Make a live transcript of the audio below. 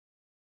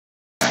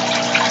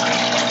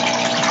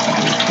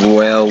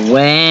Well,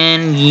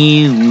 when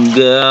you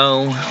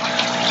go,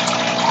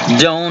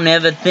 don't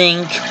ever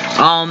think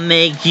I'll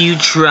make you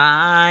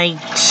try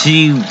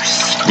to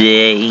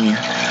stay.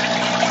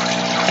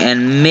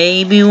 And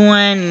maybe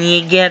when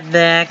you get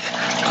back,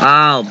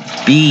 I'll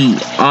be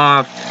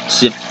off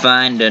to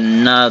find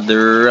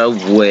another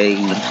way.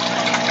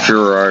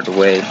 Gerard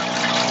way.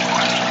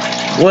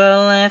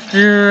 Well,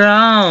 after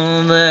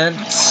all the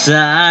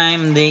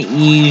time that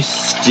you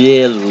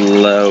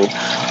still owe,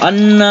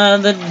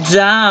 another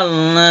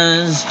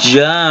dollar's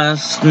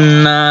just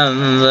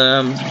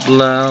another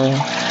blow.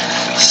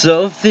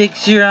 So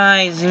fix your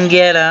eyes and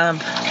get up,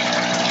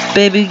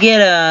 baby,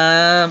 get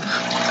up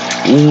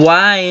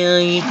while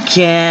you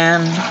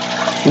can.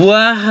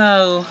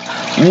 Whoa,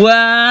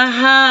 whoa,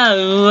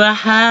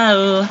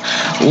 whoa.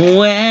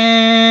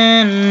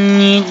 When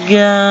you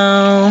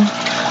go,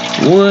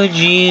 would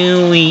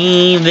you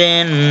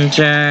even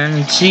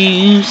turn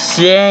to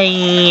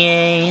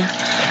say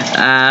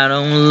I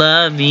don't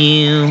love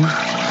you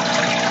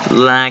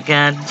like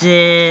I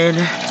did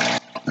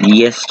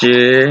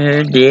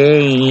yesterday?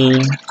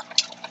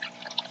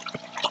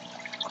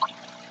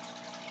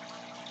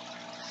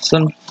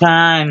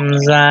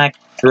 Sometimes I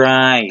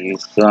cry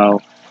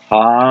so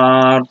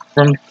hard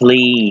from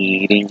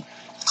pleading,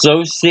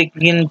 so sick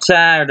and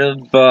tired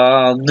of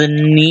all the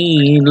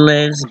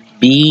needless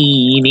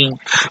beating.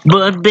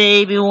 But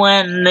baby,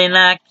 when they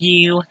knock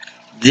you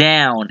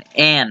down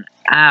and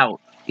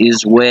out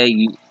is where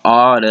you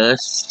ought to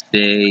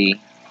stay.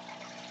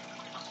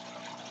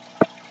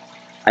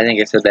 I think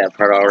I said that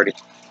part already.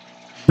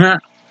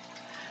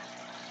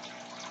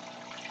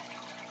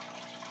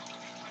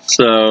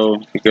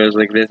 So it goes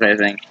like this, I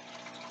think.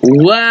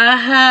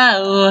 Whoa,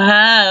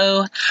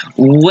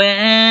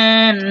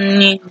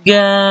 when you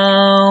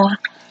go,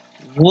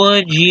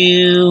 would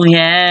you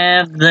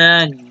have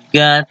the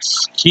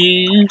guts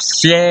to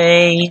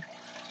say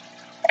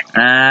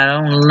I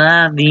don't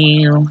love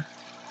you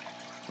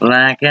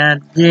like I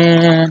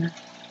did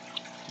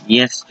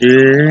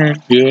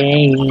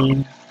yesterday?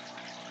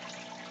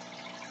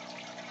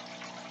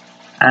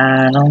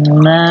 I don't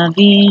love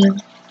you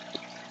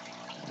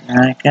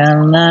like I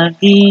love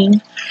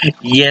you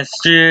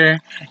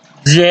yesterday.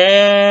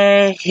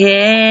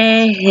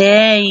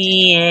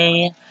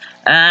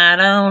 I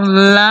don't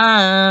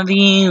love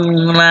you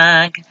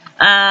like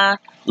I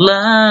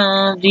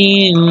loved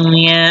you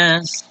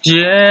yesterday.